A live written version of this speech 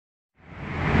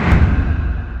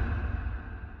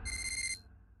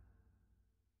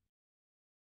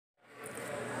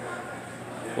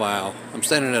Wow, I'm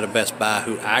standing at a Best Buy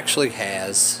who actually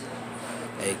has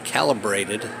a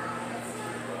calibrated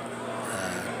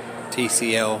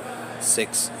TCL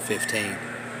 615,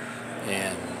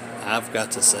 and I've got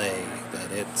to say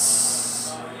that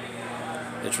it's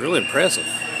really impressive.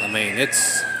 I mean,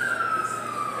 it's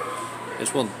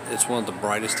one of the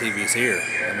brightest TVs here.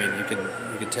 I mean, you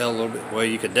can tell a little bit. Well,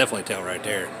 you can definitely tell right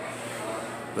there.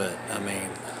 But I mean,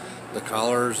 the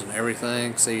colors and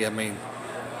everything. See, I mean,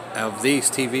 out of these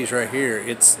TVs right here,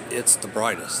 it's the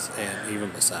brightest, and even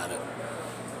beside it.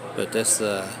 But that's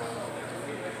it's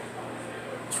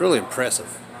really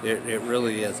impressive. It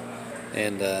really is,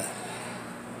 and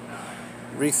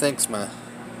makes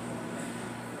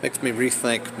me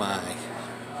rethink my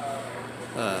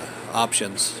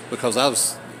options, because I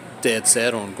was dead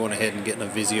set on going ahead and getting a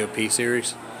Vizio P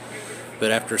series.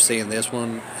 But after seeing this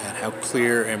one and how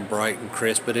clear and bright and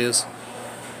crisp it is,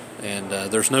 and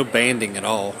there's no banding at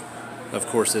all. Of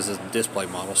course, this is a display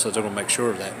model, so they're going to make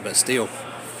sure of that. But still,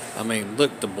 I mean,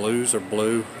 look, the blues are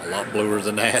blue, a lot bluer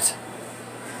than that.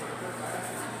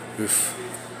 Oof.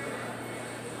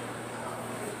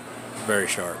 Very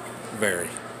sharp, very.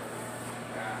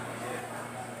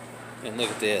 And look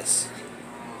at this.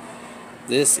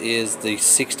 This is the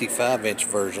 65-inch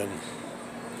version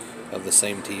of the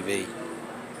same TV,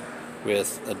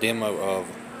 with a demo of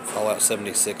Fallout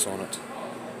 76 on it,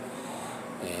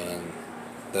 and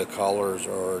the colors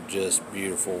are just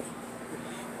beautiful.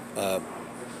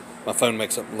 My phone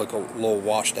makes it look a little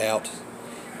washed out.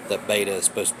 The beta is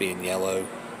supposed to be in yellow,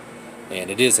 and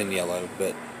it is in yellow,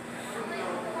 but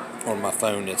on my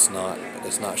phone it's not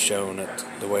showing it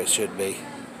the way it should be.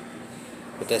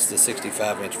 But that's the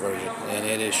 65-inch version, and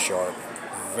it is sharp,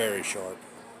 very sharp.